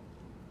go.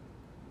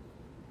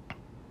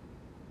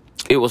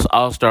 It was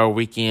All-Star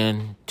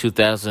Weekend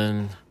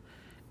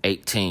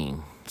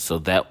 2018. So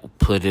that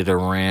put it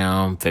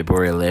around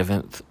February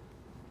 11th.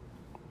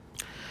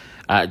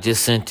 I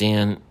just sent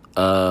in,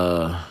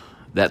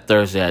 that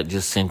Thursday, I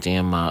just sent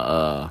in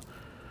my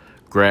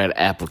grad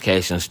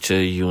applications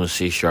to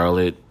UNC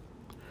Charlotte,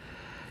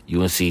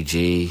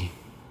 UNCG,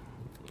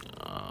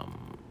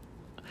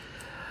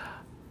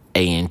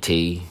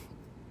 A&T,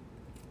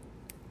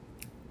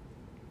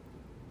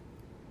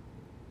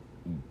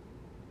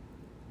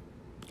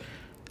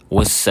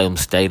 Winston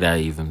State, I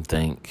even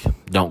think.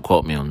 Don't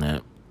quote me on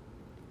that.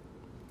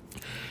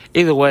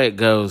 Either way it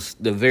goes,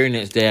 the very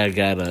next day I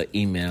got an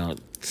email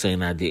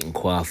saying I didn't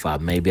qualify.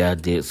 Maybe I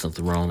did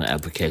something wrong in the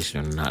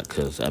application or not,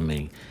 because,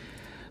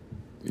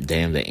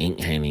 damn, the ink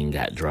hadn't even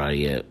got dry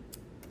yet.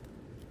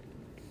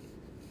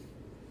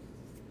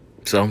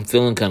 So I'm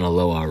feeling kind of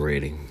low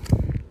already.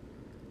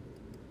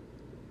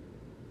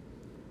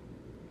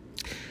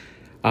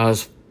 I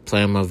was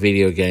playing my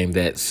video game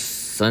that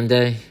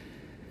Saturday.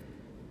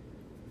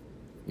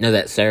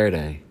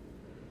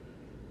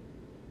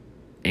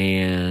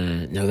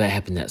 And no, that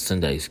happened that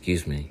Sunday,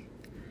 excuse me.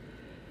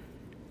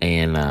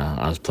 And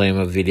I was playing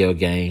my video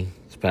game.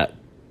 It's about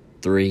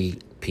 3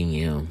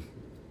 p.m.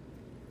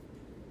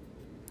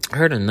 I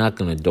heard a knock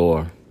on the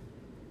door.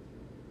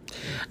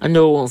 I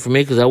knew it wasn't for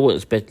me because I wasn't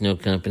expecting no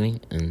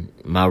company. And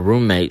my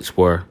roommates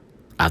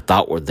I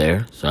thought were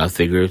there. So I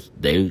figured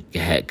they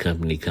had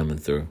company coming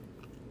through.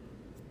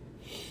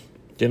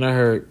 Then I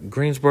heard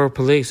Greensboro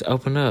police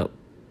open up.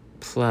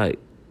 It's like,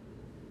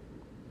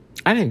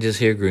 I didn't just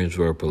hear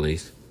Greensboro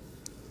police.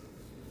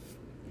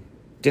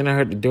 Then I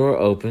heard the door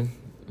open.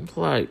 It's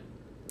like,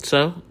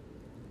 so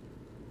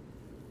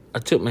I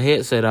took my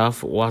headset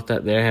off, walked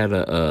out there, had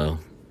a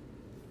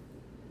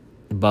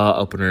ball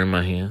opener in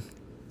my hand.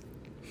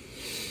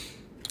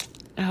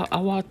 I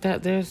walked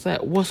out there, it's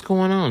like, what's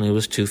going on? It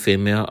was 2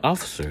 female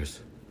officers.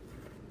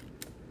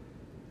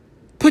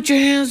 Put your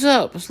hands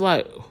up. It's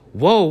like,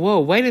 whoa,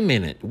 wait a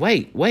minute.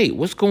 Wait,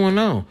 what's going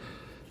on?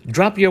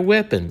 Drop your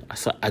weapon. I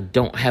said, I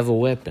don't have a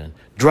weapon.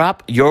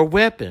 Drop your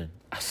weapon.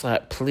 I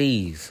said,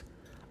 please,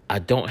 I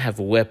don't have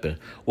a weapon.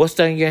 What's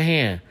that in your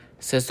hand?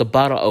 It says the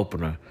bottle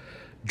opener.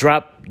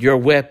 Drop your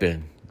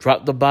weapon.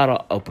 Drop the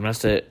bottle opener. I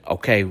said,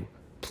 okay,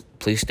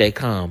 please stay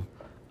calm.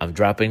 I'm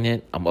dropping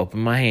it. I'm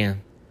opening my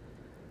hand.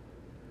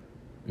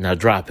 Now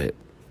drop it.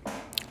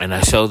 And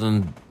I showed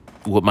them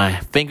with my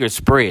fingers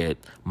spread,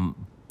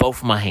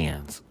 both my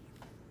hands.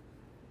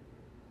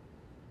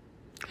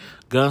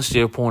 Gun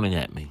still pointing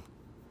at me.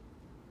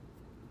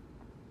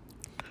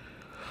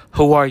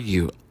 Who are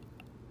you?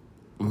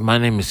 My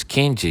name is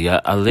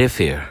Kenji. I live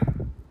here.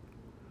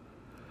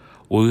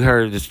 We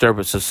heard a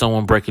disturbance of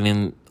someone breaking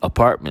in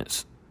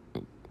apartments.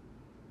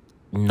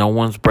 No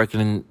one's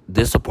breaking in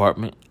this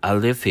apartment. I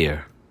live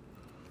here.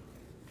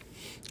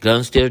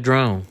 Gun still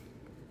drawn.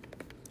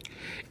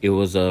 It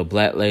was a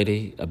black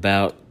lady,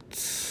 about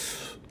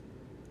 6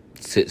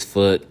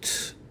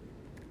 foot,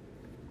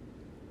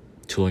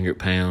 200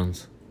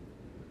 pounds.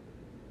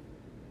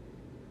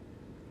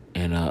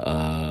 And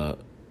a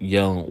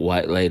young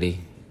white lady.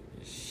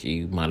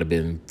 She might have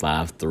been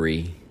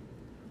 5'3",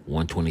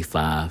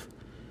 125.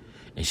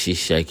 And she's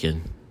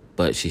shaking,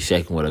 but she's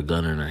shaking with a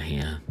gun in her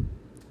hand.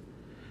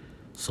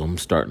 So I'm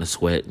starting to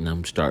sweat and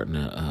I'm starting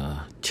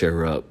to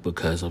tear up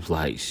because I'm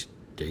like,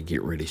 they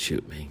get ready to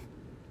shoot me.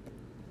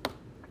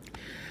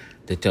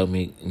 They told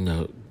me,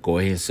 go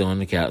ahead and sit on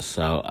the couch.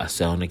 So I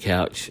sat on the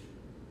couch,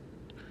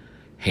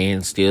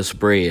 hands still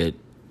spread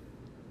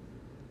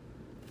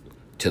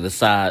to the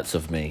sides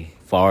of me,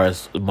 far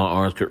as my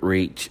arms could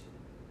reach.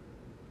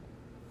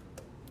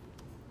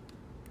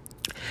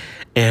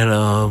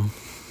 And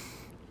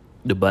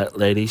the black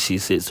lady, she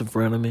sits in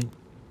front of me.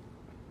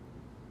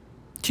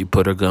 She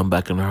put her gun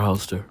back in her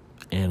holster.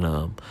 And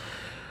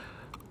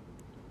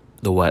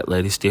the white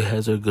lady still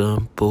has her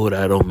gun pulled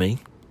out on me.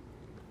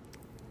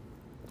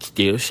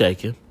 Still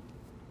shaking.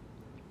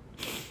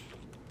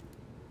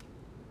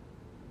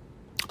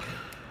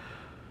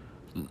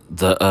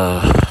 The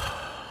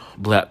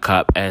black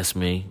cop asked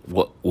me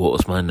what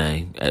was my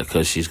name,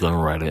 because she's going to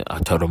write it. I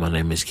told her my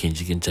name is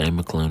Kenji Kente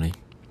McClooney.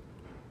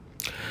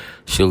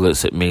 She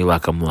looks at me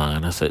like I'm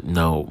lying. I said,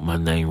 no, my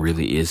name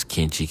really is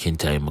Kenji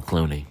Kente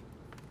McClooney.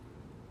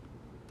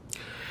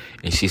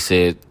 And she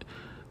said,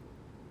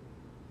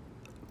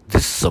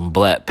 this is some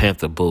Black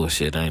Panther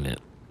bullshit, ain't it?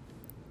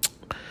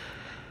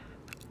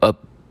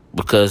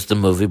 Because the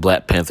movie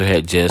Black Panther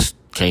had just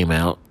came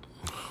out.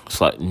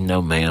 It's like,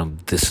 no, ma'am,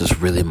 this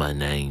is really my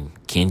name.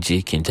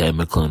 Kenji Kente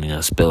McClooney.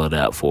 I spell it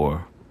out for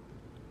her.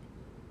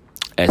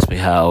 Asked me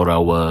how old I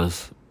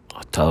was.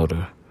 I told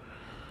her.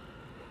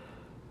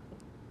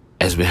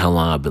 Asked me how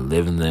long I've been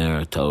living there.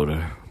 I told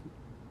her.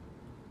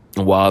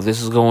 And while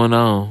this is going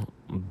on,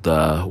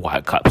 the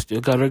white cop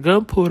still got her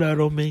gun pulled out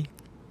on me.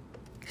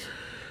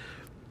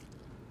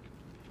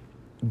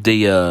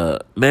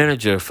 The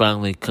manager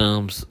finally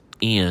comes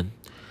in.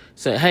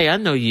 Said, hey, I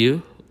know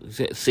you.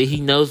 See,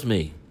 he knows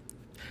me.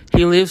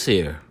 He lives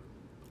here.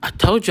 I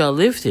told you I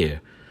lived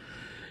here.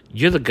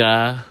 You're the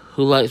guy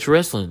who likes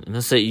wrestling. And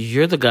I said,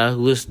 you're the guy who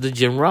listens to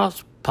Jim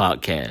Ross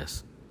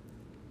podcast.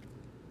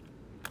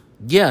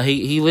 Yeah,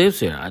 he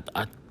lives here.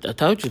 I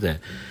told you that.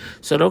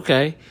 Said,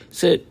 okay.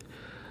 Said,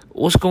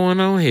 what's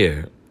going on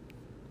here?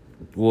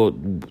 Well,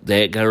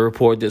 they got a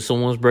report that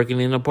someone's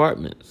breaking in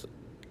apartments.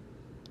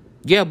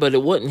 Yeah, but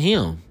it wasn't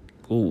him.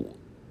 Ooh.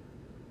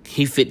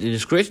 He fit the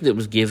description that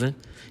was given.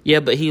 Yeah,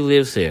 but he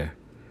lives there.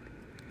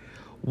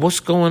 What's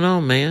going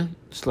on, man?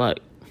 It's like,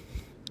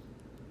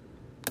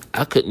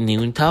 I couldn't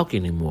even talk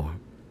anymore.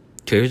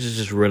 Tears are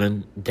just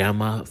running down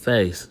my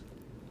face.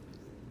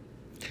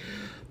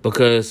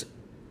 Because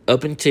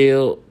up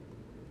until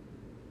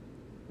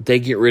they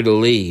get ready to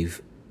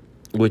leave,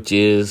 which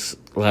is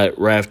like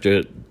right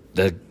after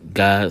the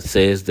guy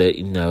says that,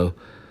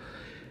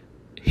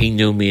 he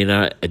knew me and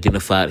I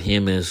identified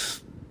him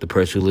as the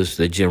person who listens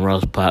to the Jim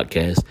Ross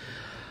podcast,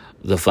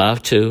 the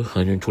 5'2",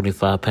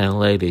 125-pound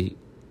lady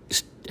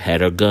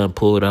had her gun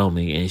pulled on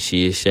me and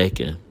she is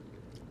shaking.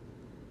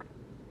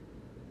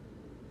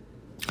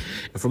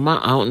 And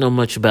I don't know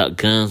much about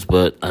guns,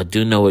 but I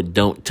do know it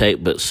don't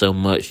take but so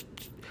much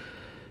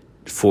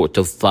for it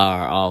to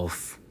fire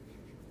off.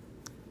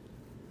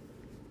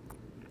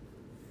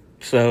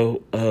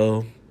 So,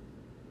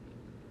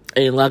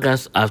 And like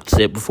I've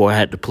said before, I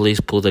had the police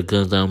pull their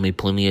guns on me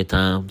plenty of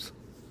times.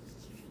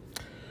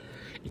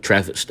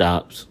 Traffic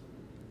stops.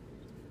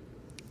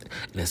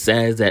 And as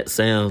sad as that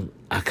sounds,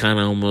 I kind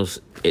of almost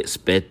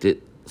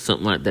expected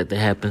something like that to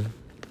happen.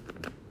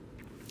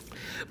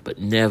 But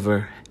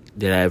never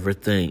did I ever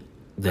think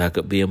that I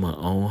could be in my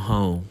own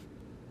home,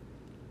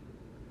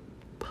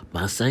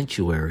 my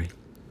sanctuary,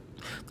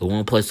 the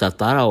one place I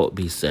thought I would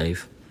be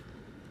safe,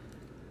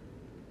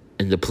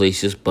 and the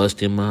police just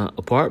bust in my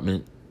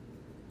apartment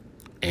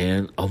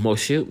and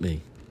almost shoot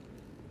me.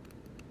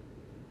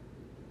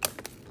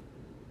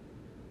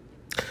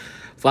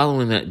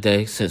 Following that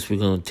day, since we're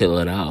going to tell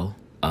it all,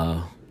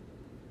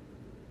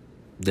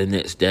 the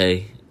next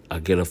day, I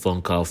get a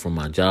phone call from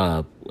my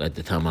job. At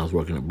the time, I was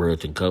working at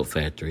Burlington Coat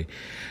Factory,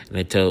 and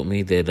they told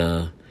me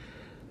that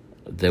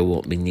they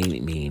won't be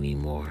needing me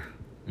anymore.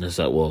 And it's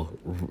like, well,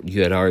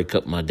 you had already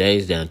cut my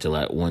days down to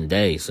like 1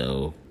 day,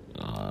 so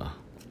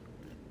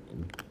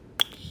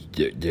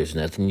there's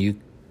nothing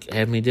you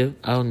have me do?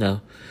 Oh,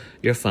 no,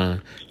 you're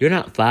fine. You're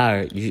not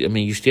fired.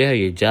 You still have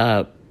your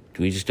job.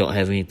 We just don't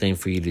have anything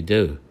for you to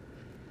do.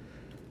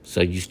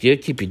 So you still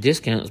keep your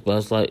discounts, but I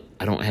was like,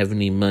 I don't have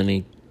any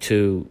money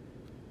to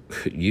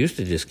use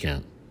the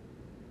discount.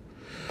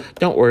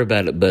 Don't worry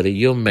about it, buddy.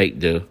 You'll make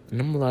do.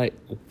 And I'm like,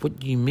 what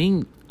do you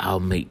mean I'll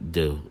make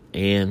do?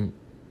 And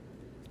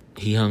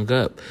he hung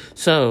up.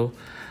 So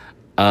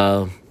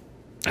I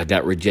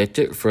got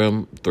rejected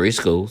from 3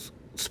 schools,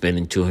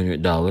 spending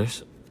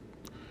 $200.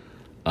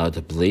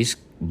 The police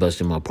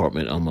busted my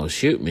apartment, almost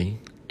shoot me.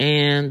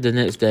 And the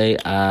next day,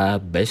 I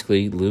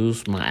basically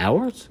lose my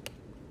hours.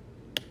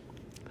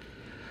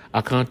 I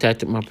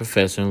contacted my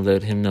professor and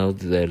let him know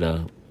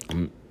that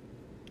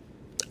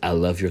I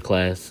love your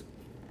class.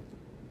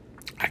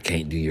 I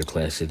can't do your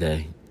class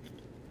today.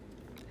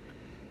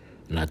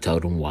 And I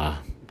told him why.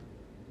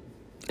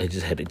 I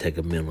just had to take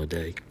a mental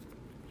day.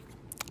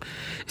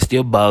 It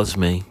still bothers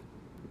me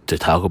to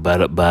talk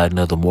about it, but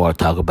the more I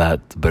talk about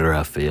it, the better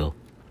I feel.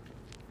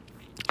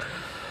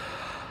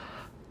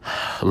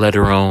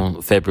 Later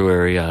on,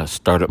 February, I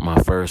started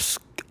my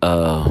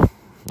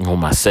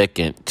my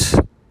second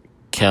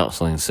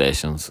counseling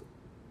sessions.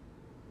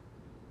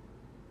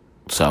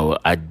 So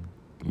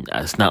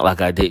it's not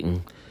like I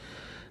didn't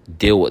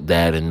deal with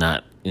that and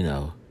not,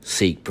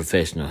 seek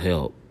professional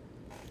help.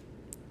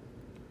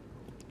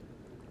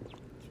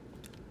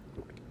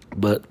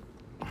 But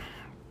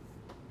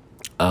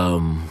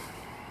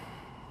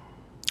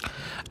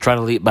try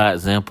to lead by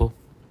example.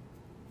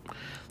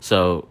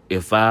 So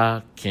if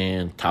I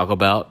can talk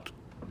about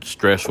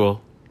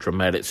stressful,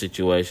 traumatic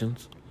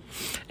situations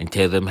and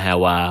tell them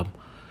how I'm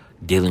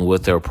dealing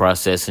with or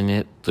processing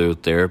it through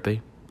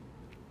therapy,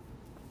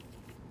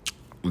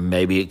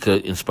 maybe it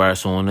could inspire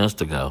someone else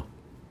to go.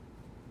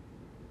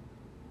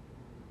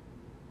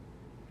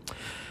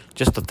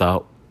 Just a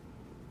thought.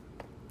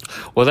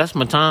 Well, that's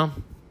my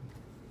time.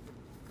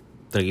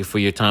 Thank you for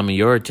your time and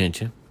your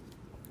attention.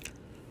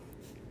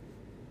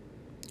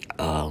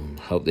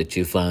 Hope that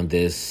you find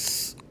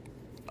this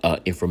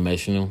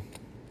informational.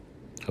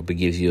 Hope it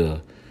gives you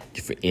a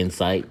different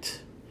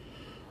insight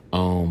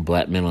on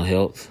Black mental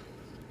health.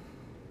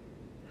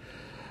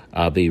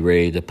 I'll be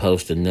ready to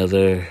post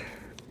another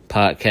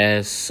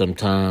podcast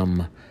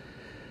sometime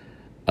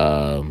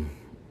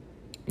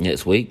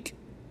next week.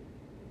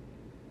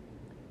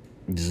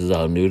 This is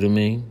all new to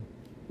me.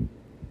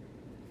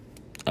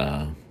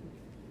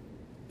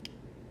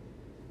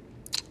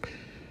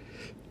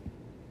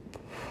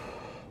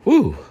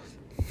 Woo.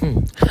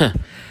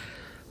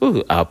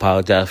 Woo. I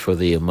apologize for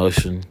the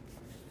emotion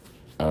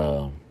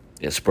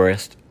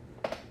expressed.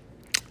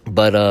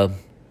 But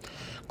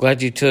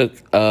glad you took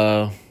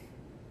a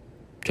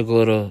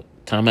little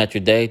time out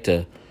your day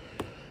to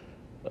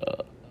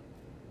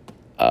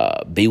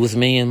be with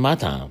me in my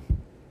time.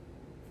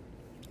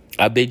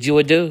 I bid you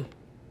adieu.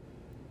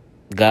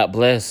 God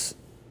bless.